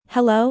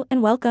Hello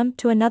and welcome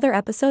to another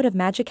episode of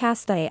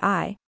Magicast the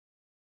AI.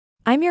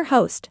 I'm your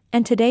host,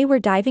 and today we're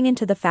diving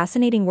into the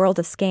fascinating world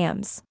of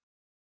scams.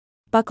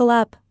 Buckle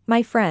up,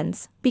 my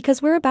friends, because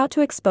we're about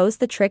to expose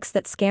the tricks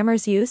that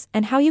scammers use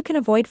and how you can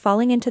avoid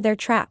falling into their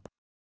trap.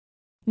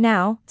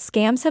 Now,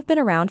 scams have been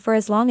around for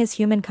as long as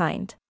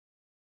humankind.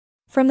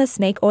 From the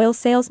snake oil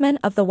salesmen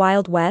of the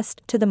Wild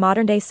West to the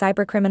modern-day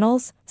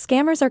cybercriminals,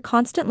 scammers are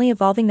constantly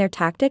evolving their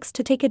tactics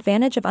to take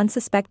advantage of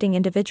unsuspecting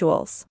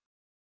individuals.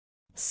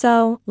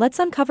 So, let's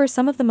uncover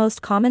some of the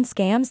most common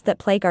scams that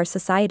plague our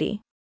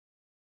society.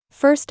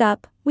 First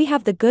up, we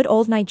have the good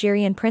old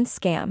Nigerian prince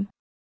scam.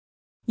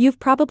 You've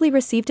probably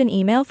received an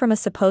email from a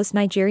supposed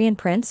Nigerian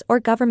prince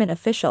or government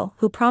official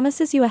who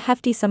promises you a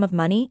hefty sum of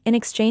money in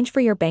exchange for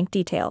your bank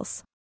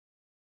details.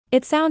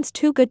 It sounds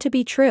too good to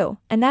be true,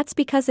 and that's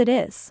because it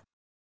is.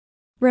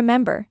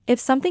 Remember,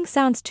 if something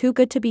sounds too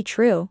good to be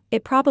true,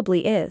 it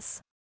probably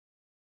is.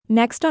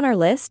 Next on our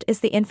list is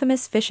the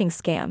infamous phishing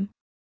scam.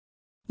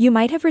 You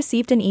might have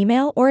received an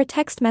email or a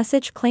text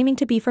message claiming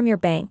to be from your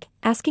bank,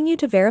 asking you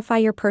to verify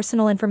your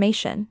personal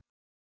information.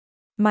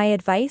 My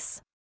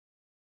advice?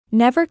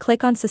 Never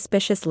click on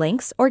suspicious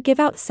links or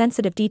give out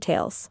sensitive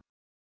details.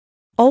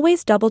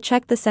 Always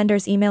double-check the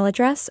sender's email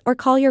address or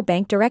call your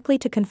bank directly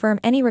to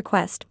confirm any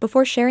request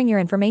before sharing your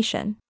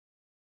information.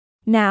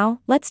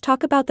 Now, let's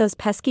talk about those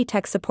pesky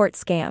tech support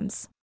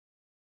scams.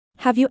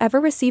 Have you ever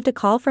received a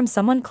call from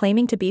someone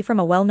claiming to be from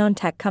a well-known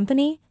tech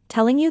company,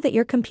 telling you that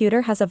your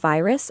computer has a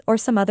virus or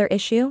some other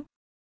issue?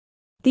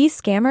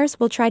 These scammers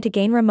will try to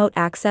gain remote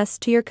access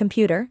to your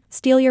computer,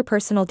 steal your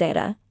personal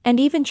data, and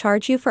even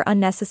charge you for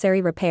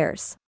unnecessary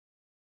repairs.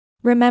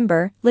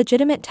 Remember,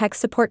 legitimate tech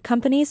support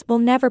companies will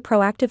never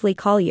proactively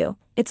call you.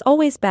 It's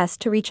always best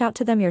to reach out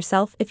to them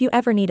yourself if you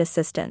ever need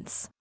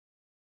assistance.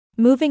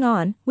 Moving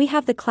on, we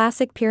have the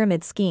classic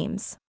pyramid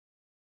schemes.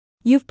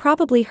 You've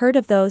probably heard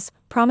of those,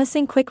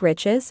 promising quick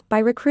riches by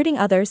recruiting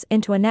others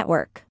into a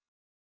network.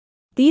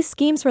 These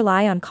schemes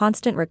rely on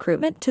constant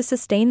recruitment to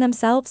sustain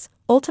themselves,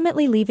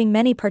 ultimately leaving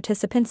many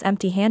participants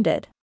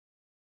empty-handed.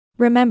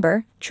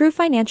 Remember, true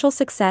financial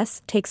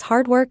success takes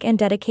hard work and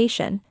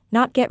dedication,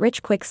 not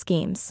get-rich-quick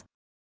schemes.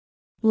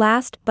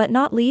 Last but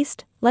not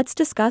least, let's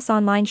discuss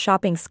online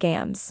shopping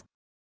scams.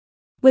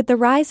 With the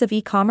rise of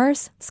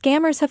e-commerce,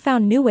 scammers have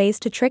found new ways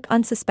to trick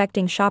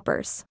unsuspecting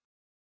shoppers.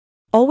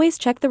 Always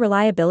check the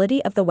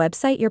reliability of the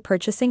website you're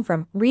purchasing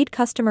from, read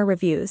customer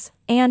reviews,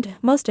 and,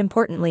 most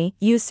importantly,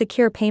 use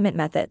secure payment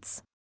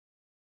methods.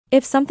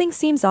 If something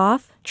seems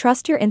off,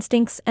 trust your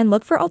instincts and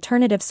look for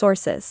alternative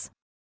sources.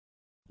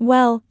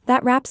 Well,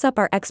 that wraps up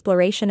our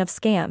exploration of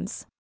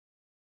scams.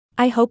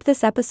 I hope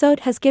this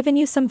episode has given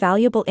you some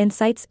valuable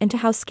insights into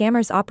how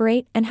scammers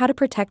operate and how to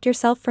protect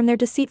yourself from their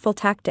deceitful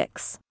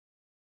tactics.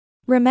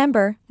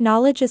 Remember,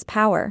 knowledge is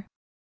power.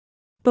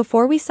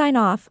 Before we sign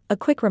off, a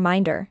quick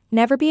reminder: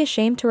 never be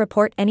ashamed to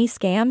report any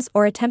scams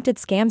or attempted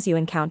scams you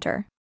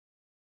encounter.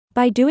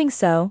 By doing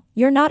so,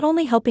 you're not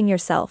only helping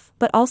yourself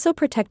but also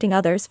protecting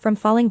others from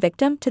falling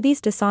victim to these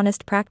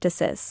dishonest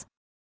practices.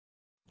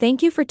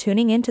 Thank you for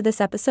tuning in to this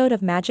episode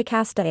of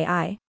Magicast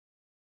AI.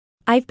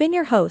 I've been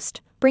your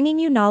host, bringing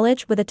you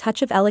knowledge with a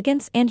touch of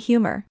elegance and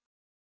humor.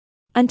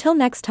 Until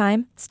next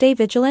time, stay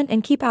vigilant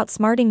and keep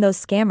outsmarting those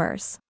scammers.